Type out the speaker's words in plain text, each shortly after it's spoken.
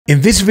In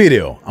this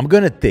video, I'm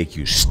gonna take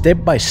you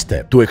step by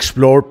step to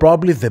explore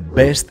probably the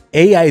best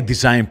AI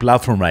design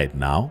platform right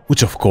now,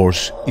 which of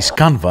course is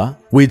Canva,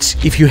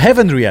 which, if you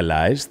haven't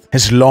realized,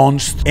 has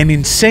launched an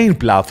insane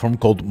platform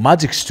called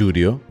Magic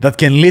Studio that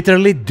can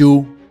literally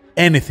do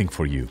anything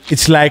for you.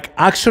 It's like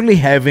actually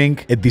having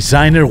a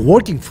designer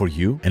working for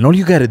you, and all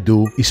you gotta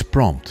do is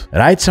prompt.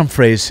 Write some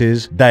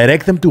phrases,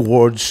 direct them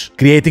towards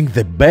creating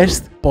the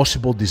best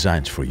possible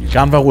designs for you.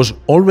 Canva was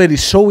already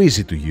so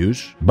easy to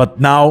use, but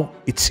now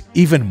it's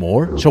even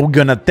more. So we're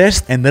gonna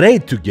test and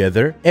rate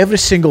together every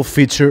single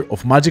feature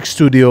of Magic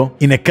Studio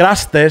in a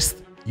crash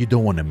test you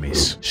don't wanna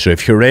miss. So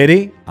if you're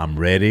ready, I'm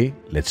ready.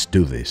 Let's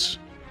do this.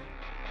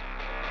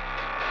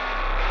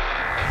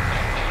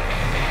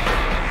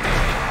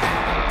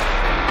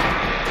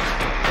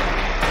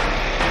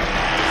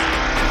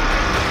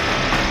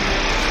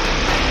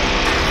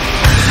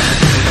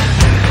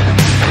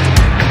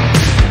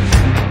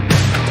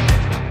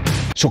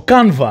 So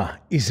Canva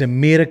is a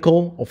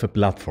miracle of a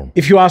platform.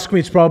 If you ask me,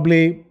 it's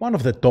probably one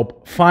of the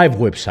top 5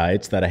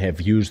 websites that I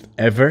have used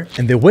ever,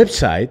 and the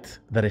website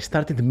that I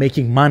started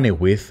making money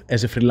with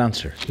as a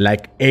freelancer,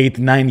 like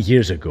 8-9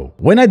 years ago.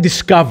 When I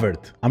discovered,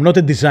 I'm not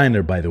a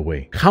designer by the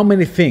way, how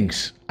many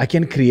things I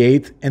can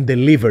create and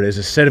deliver as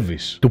a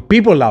service to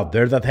people out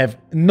there that have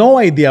no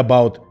idea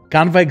about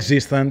Canva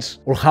existence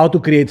or how to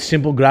create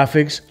simple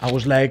graphics, I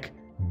was like,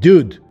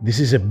 dude, this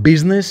is a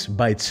business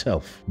by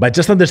itself. By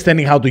just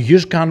understanding how to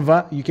use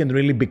Canva, you can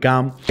really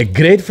become a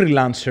great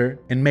freelancer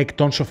and make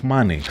tons of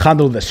money.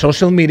 Handle the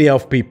social media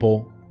of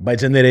people by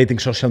generating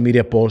social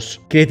media posts,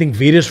 creating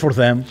videos for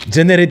them,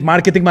 generate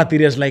marketing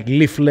materials like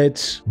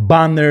leaflets,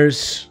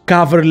 banners,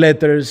 cover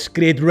letters,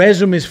 create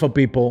resumes for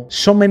people,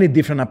 so many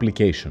different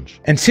applications.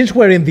 And since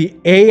we're in the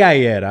AI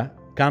era,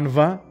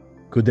 Canva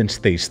couldn't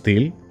stay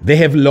still. They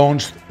have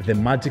launched the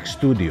Magic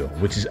Studio,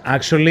 which is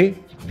actually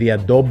the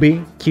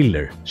Adobe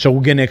killer. So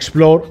we're gonna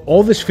explore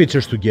all these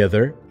features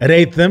together,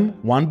 rate them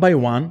one by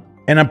one,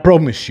 and I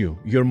promise you,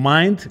 your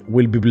mind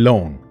will be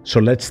blown. So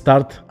let's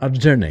start our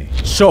journey.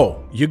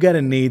 So you're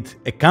gonna need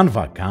a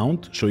Canva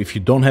account. So if you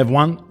don't have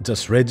one,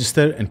 just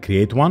register and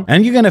create one.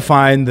 And you're gonna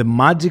find the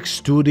Magic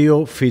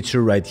Studio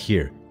feature right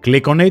here.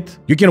 Click on it.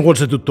 You can watch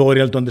the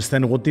tutorial to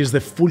understand what is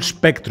the full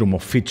spectrum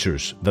of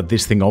features that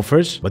this thing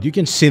offers, but you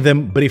can see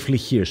them briefly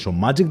here. So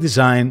Magic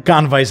Design,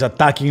 Canva is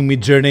attacking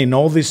Midjourney and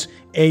all these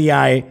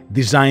AI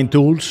design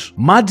tools.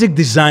 Magic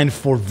Design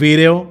for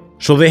video.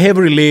 So they have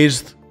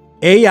released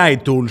AI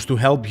tools to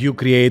help you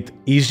create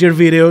easier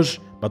videos,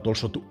 but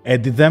also to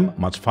edit them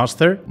much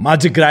faster.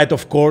 Magic Write,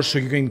 of course, so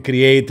you can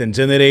create and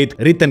generate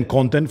written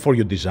content for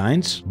your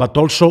designs, but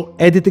also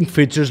editing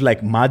features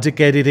like magic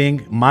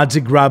editing,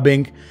 magic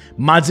grabbing,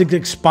 magic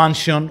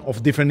expansion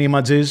of different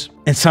images,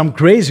 and some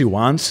crazy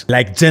ones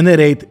like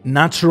generate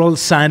natural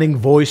sounding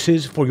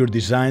voices for your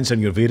designs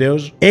and your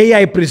videos,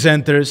 AI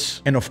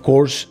presenters, and of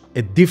course,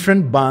 a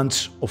different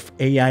bunch of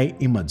AI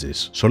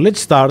images. So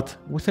let's start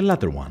with the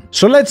latter one.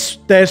 So let's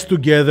test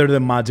together the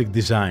Magic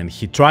Design.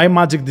 Try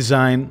Magic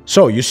Design.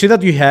 So you see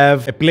that you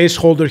have a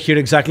placeholder here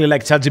exactly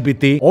like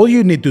ChatGPT. All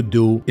you need to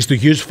do is to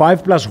use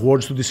 5+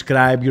 words to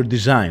describe your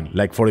design.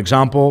 Like for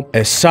example,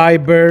 a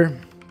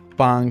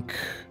cyberpunk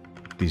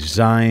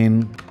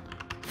design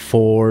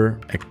for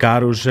a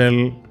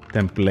carousel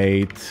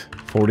template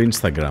for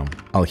Instagram.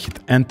 I'll hit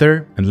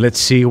enter and let's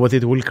see what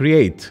it will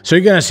create. So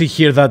you're gonna see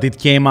here that it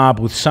came up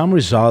with some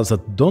results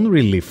that don't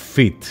really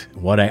fit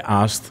what I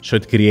asked. So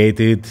it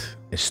created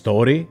a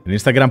story, an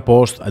Instagram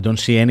post. I don't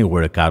see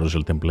anywhere a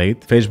carousel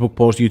template. Facebook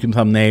post, YouTube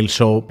thumbnail.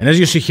 And as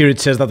you see here,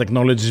 it says that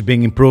technology is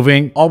being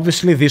improving.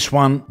 Obviously, this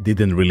one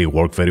didn't really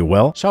work very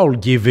well. So I'll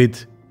give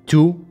it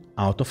 2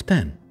 out of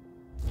 10.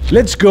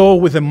 Let's go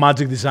with a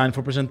Magic Design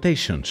for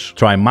presentations.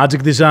 Try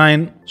Magic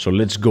Design. So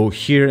let's go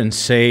here and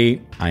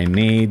say, I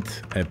need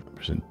a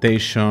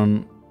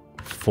presentation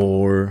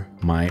for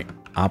my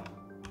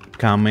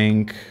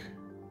upcoming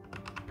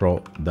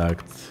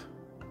product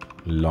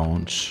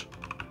launch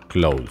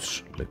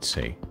close, let's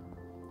say.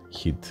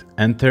 Hit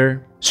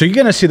enter. So you're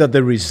gonna see that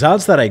the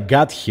results that I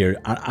got here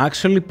are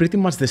actually pretty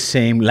much the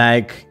same,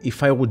 like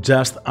if I would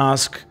just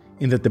ask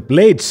in the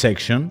template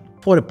section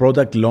for a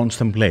product launch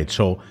template.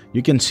 So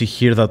you can see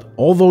here that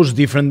all those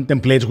different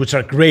templates, which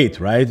are great,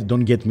 right?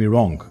 Don't get me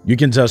wrong. You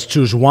can just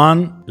choose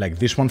one, like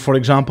this one, for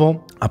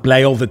example,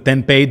 apply all the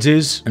 10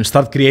 pages and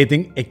start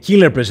creating a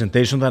killer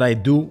presentation that I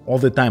do all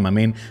the time. I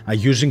mean, I'm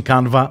using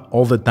Canva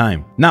all the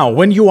time. Now,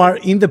 when you are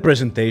in the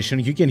presentation,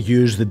 you can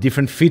use the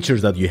different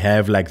features that you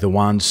have, like the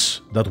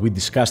ones that we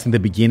discussed in the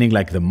beginning,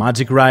 like the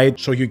Magic Write.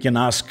 So you can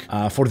ask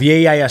for the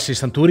AI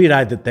assistant to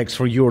rewrite the text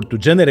for you or to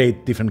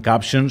generate different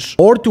captions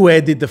or to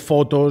edit the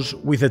photos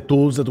with the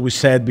tools that we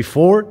said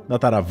before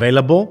that are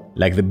available,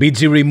 like the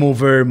BG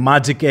Remover,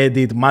 Magic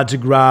Edit, Magic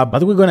Grab,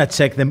 but we're gonna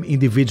check them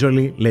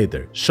individually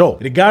later. So,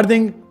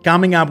 regarding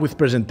coming up with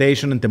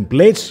presentation and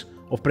templates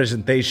of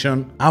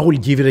presentation, I will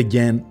give it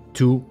again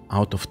 2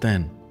 out of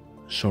 10.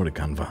 Sorry,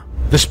 Canva.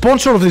 The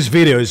sponsor of this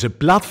video is a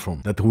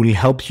platform that will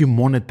help you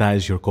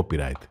monetize your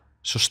copyright.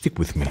 So stick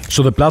with me.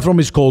 So the platform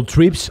is called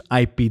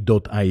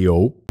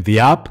tripsip.io. The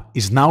app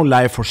is now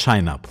live for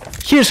sign up.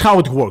 Here's how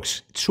it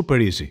works. It's super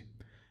easy.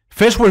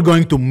 First, we're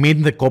going to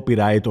mint the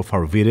copyright of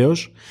our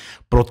videos,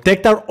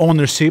 protect our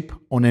ownership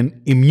on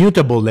an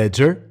immutable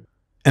ledger,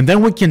 and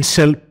then we can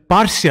sell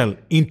partial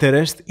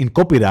interest in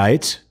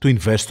copyrights to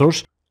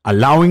investors,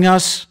 allowing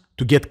us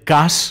to get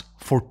cash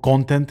for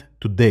content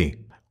today.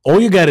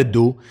 All you gotta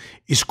do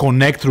is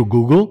connect through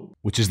Google,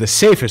 which is the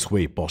safest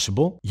way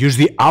possible. Use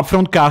the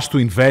upfront cash to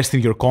invest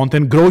in your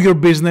content, grow your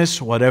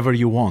business, whatever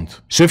you want.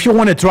 So if you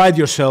want to try it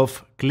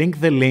yourself, click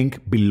the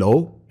link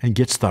below and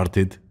get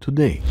started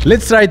today.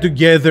 Let's try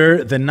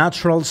together the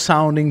natural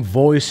sounding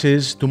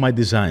voices to my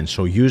design.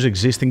 So use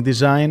existing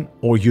design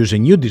or use a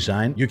new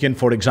design. You can,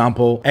 for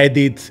example,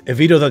 edit a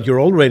video that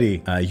you're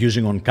already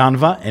using on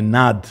Canva and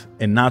add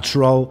a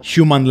natural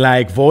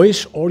human-like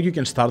voice, or you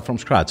can start from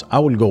scratch. I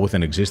will go with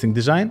an existing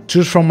design.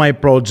 Choose from my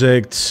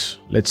projects.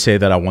 Let's say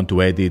that I want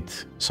to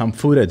edit some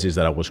footages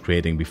that I was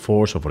creating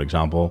before. So for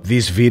example,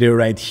 this video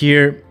right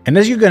here. And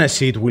as you're gonna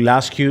see, it will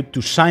ask you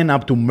to sign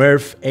up to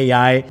Murph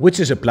AI, which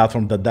is a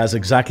platform that does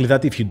exactly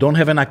that. If you don't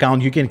have an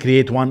account, you can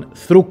create one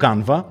through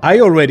Canva. I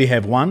already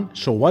have one.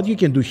 So what you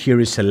can do here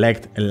is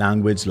select a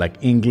language like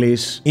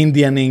English,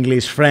 Indian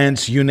English,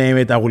 French, you name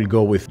it. I will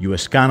go with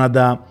US,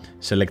 Canada,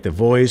 select a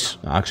voice.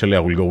 Actually, I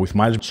will go with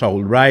mine. So I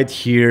will write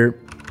here,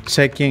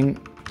 checking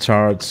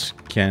charts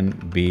can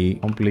be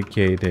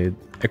complicated.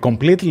 A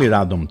completely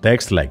random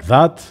text like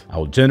that. I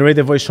will generate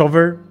a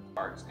voiceover.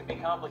 Charts can be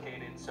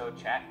complicated, so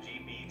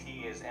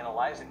ChatGPT is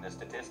analyzing the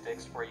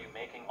statistics for you,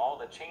 making all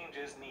the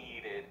changes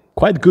needed.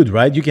 Quite good,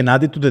 right? You can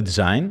add it to the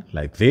design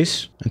like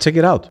this and check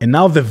it out. And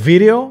now the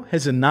video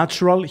has a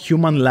natural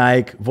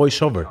human-like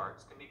voiceover.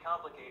 Charts can be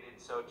complicated,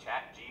 so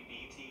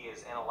ChatGPT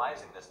is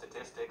analyzing the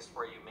statistics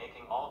for you,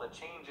 making all the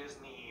changes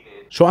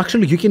needed. So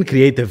actually you can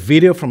create a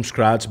video from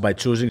scratch by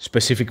choosing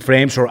specific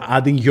frames or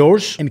adding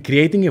yours and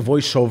creating a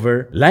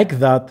voiceover like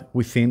that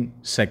within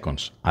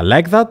seconds. I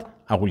like that.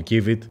 I will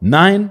give it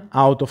 9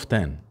 out of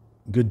 10.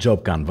 Good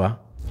job, Canva.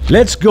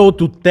 Let's go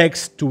to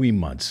text to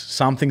image,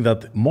 something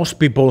that most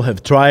people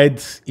have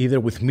tried either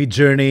with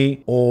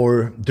Midjourney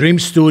or Dream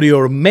Studio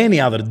or many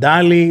other.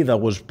 DALL-E, that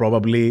was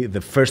probably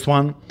the first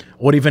one,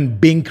 or even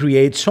Bing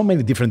Create, so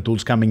many different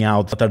tools coming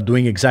out that are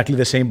doing exactly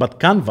the same, but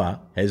Canva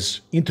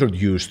has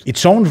introduced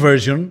its own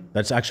version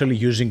that's actually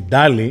using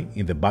DALL-E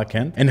in the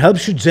backend and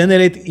helps you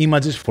generate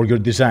images for your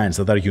designs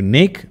that are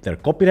unique, they're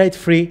copyright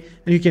free,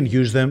 and you can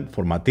use them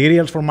for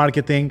materials for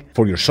marketing,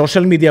 for your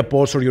social media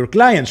posts or your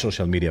client's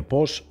social media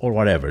posts or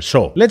whatever.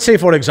 So let's say,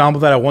 for example,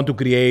 that I want to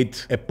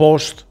create a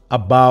post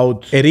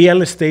about a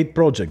real estate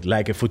project,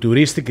 like a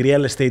futuristic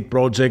real estate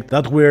project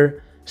that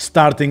we're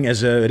starting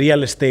as a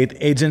real estate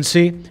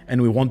agency,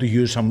 and we want to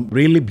use some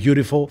really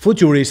beautiful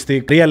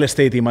futuristic real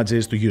estate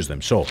images to use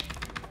them. So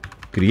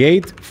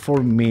create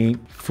for me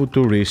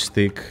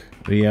futuristic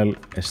real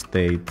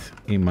estate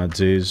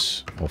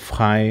images of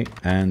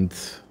high-end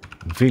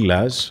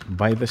villas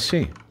by the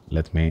sea.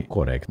 Let me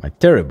correct my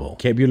terrible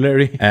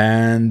vocabulary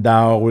and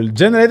I will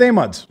generate the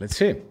image. Let's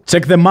see.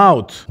 Check them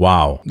out.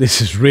 Wow, this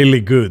is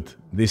really good.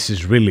 This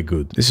is really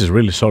good. This is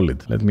really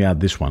solid. Let me add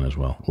this one as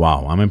well.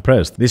 Wow, I'm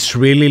impressed. This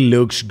really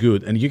looks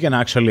good. And you can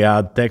actually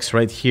add text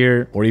right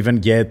here or even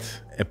get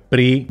a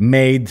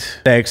pre-made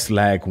text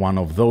like one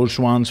of those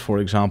ones, for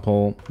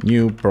example,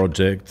 new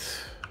project.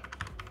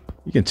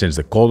 You can change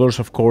the colors,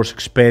 of course,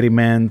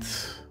 experiment.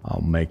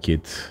 I'll make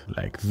it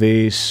like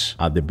this,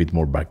 add a bit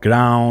more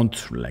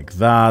background, like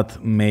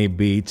that.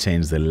 Maybe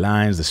change the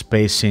lines, the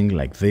spacing,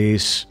 like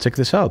this. Check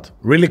this out.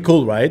 Really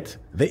cool, right?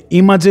 The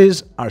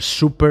images are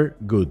super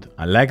good.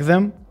 I like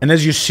them. And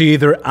as you see,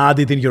 they're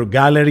added in your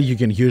gallery. You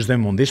can use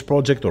them on this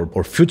project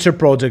or future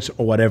projects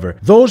or whatever.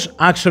 Those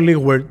actually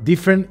were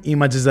different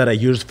images that I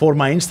used for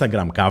my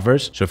Instagram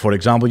covers. So for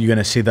example, you're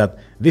gonna see that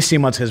this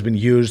image has been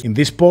used in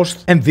this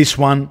post and this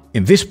one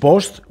in this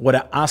post, where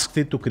I asked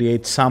it to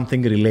create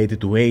something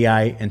related to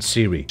AI and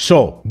Siri.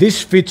 So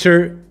this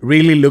feature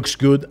really looks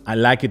good. I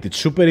like it. It's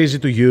super easy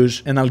to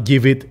use and I'll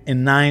give it a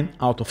 9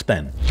 out of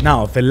 10.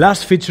 Now, the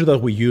last feature that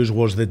we used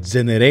was the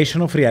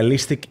generation of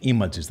realistic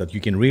images that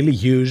you can really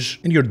use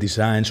in your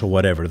designs or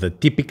whatever, the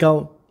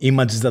typical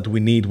images that we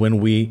need when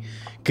we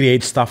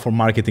create stuff for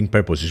marketing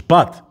purposes.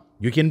 But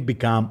you can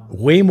become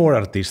way more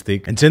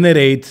artistic and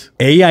generate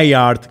AI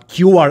art,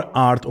 QR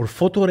art, or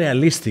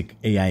photorealistic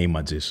AI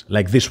images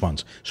like these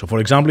ones. So for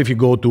example, if you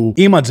go to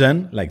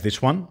Imagen, like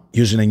this one,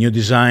 using a new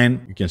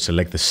design, you can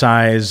select the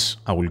size.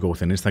 I will go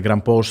with an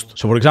Instagram post.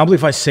 So for example,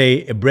 if I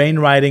say a brain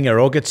riding a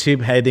rocket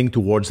ship heading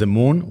towards the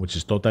moon, which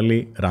is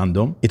totally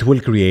random, it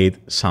will create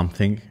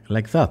something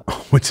like that,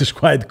 which is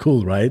quite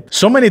cool, right?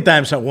 So many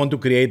times I want to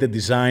create a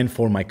design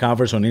for my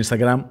covers on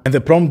Instagram and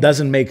the prompt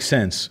doesn't make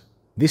sense.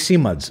 This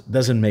image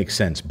doesn't make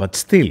sense, but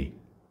still,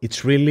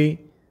 it's really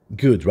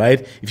good,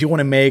 right? If you want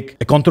to make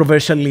a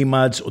controversial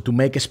image or to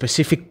make a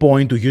specific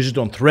point, to use it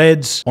on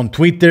threads, on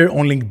Twitter,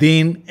 on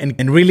LinkedIn,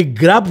 and really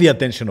grab the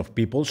attention of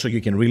people so you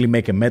can really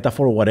make a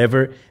metaphor or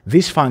whatever,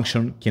 this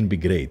function can be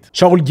great.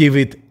 So I will give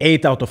it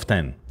 8 out of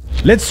 10.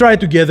 Let's try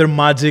together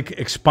Magic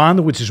Expand,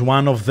 which is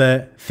one of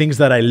the things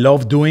that I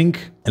love doing.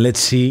 And let's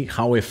see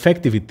how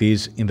effective it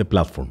is in the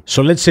platform.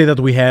 So let's say that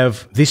we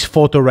have this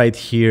photo right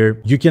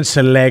here. You can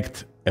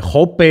select a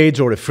whole page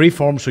or a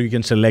freeform, so you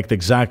can select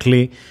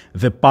exactly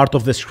the part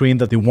of the screen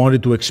that you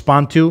wanted to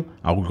expand to.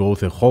 I will go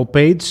with the whole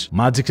page,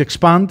 Magic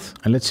Expand,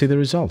 and let's see the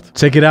result.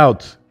 Check it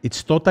out.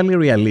 It's totally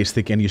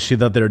realistic, and you see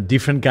that there are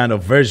different kind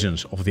of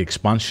versions of the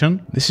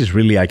expansion. This is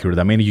really accurate.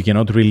 I mean, you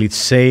cannot really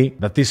say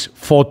that this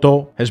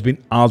photo has been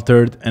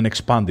altered and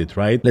expanded,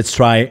 right? Let's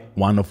try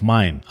one of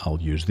mine. I'll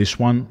use this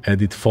one.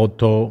 Edit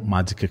photo,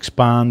 Magic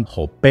Expand,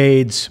 whole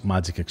page,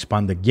 Magic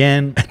Expand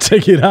again.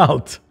 Check it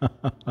out.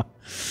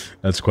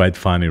 That's quite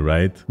funny,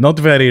 right? Not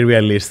very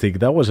realistic.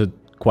 That was a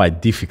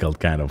quite difficult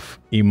kind of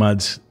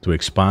image to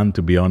expand,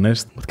 to be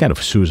honest. What kind of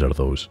shoes are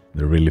those?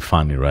 They're really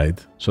funny, right?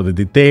 So the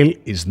detail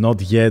is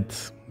not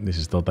yet. This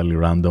is totally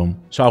random.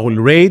 So I will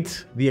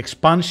rate the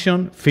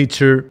expansion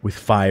feature with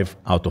 5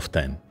 out of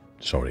 10.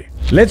 Sorry.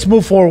 Let's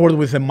move forward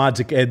with the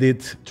Magic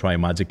Edit. Try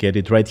Magic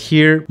Edit right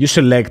here. You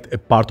select a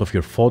part of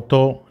your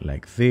photo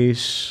like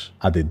this.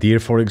 Add a deer,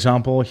 for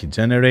example. Hit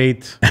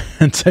generate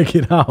and check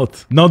it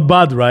out. Not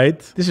bad, right?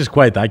 This is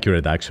quite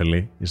accurate,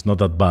 actually. It's not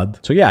that bad.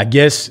 So yeah, I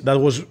guess that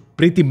was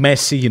pretty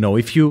messy. You know,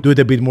 if you do it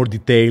a bit more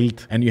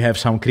detailed and you have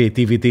some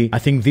creativity, I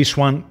think this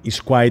one is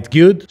quite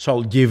good. So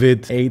I'll give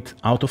it 8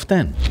 out of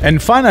 10.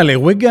 And finally,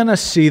 we're gonna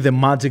see the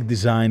Magic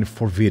Design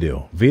for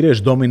video. Video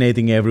is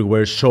dominating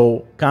everywhere.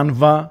 So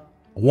Canva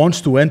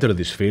wants to enter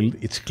this field.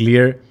 It's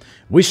clear.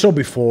 We saw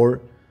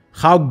before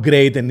how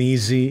great and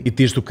easy it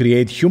is to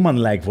create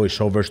human-like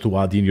voiceovers to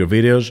add in your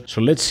videos. So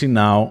let's see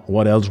now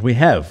what else we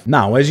have.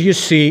 Now, as you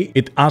see,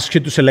 it asks you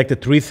to select the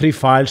 3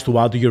 files to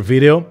add to your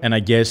video, and I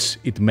guess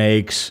it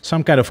makes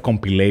some kind of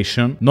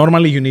compilation.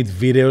 Normally you need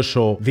video,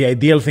 so the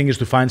ideal thing is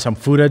to find some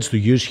footage to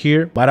use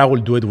here, but I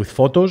will do it with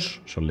photos.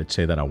 So let's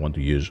say that I want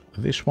to use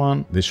this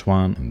one, this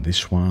one, and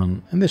this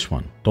one, and this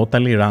one.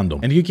 Totally random.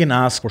 And you can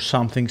ask for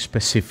something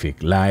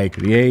specific, like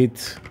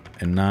create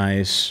a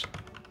nice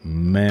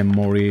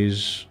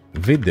memories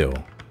video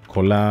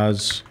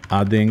collage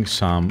adding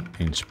some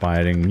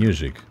inspiring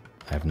music.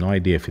 I have no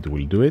idea if it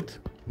will do it,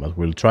 but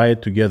we'll try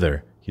it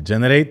together. Hit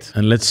generate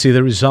and let's see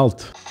the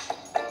result.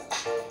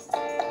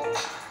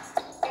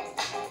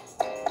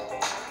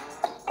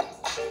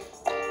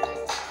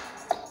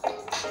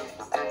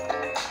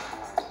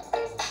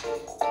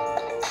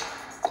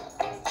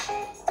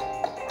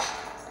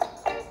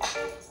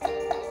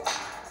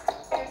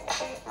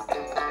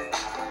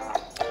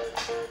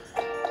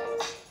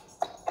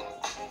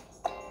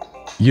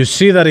 You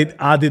see that it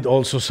added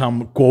also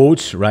some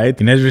quotes,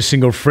 right? In every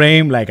single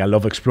frame, like I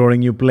love exploring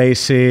new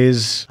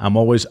places, I'm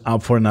always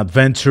up for an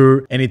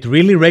adventure, and it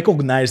really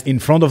recognized in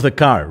front of the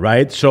car,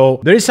 right?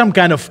 So there is some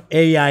kind of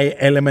AI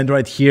element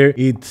right here.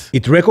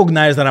 It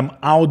recognized that I'm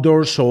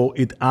outdoors, so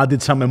it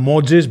added some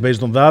emojis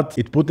based on that.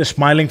 It put a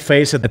smiling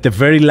face at the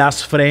very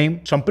last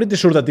frame. So I'm pretty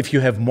sure that if you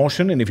have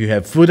motion and if you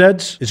have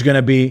footage, it's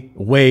gonna be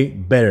way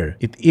better.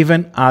 It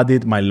even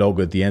added my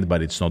logo at the end,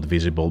 but it's not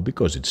visible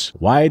because it's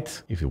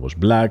white. If it was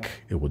black,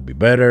 it would be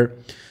better.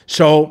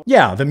 So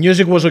yeah, the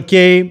music was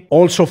okay.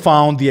 Also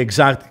found the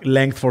exact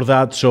length for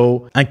that.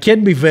 So I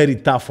can be very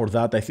tough for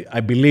that.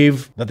 I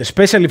believe that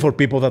especially for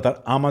people that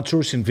are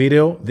amateurs in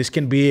video, this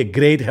can be a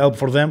great help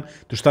for them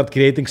to start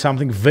creating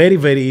something very,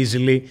 very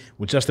easily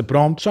with just a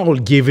prompt. So I will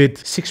give it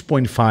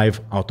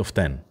 6.5 out of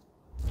 10.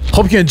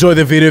 Hope you enjoyed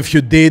the video. If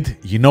you did,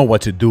 you know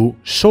what to do.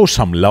 Show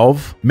some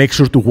love. Make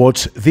sure to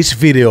watch this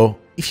video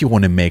if you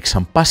want to make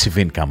some passive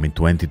income in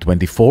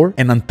 2024.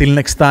 And until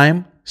next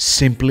time,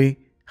 simply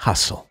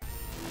hustle.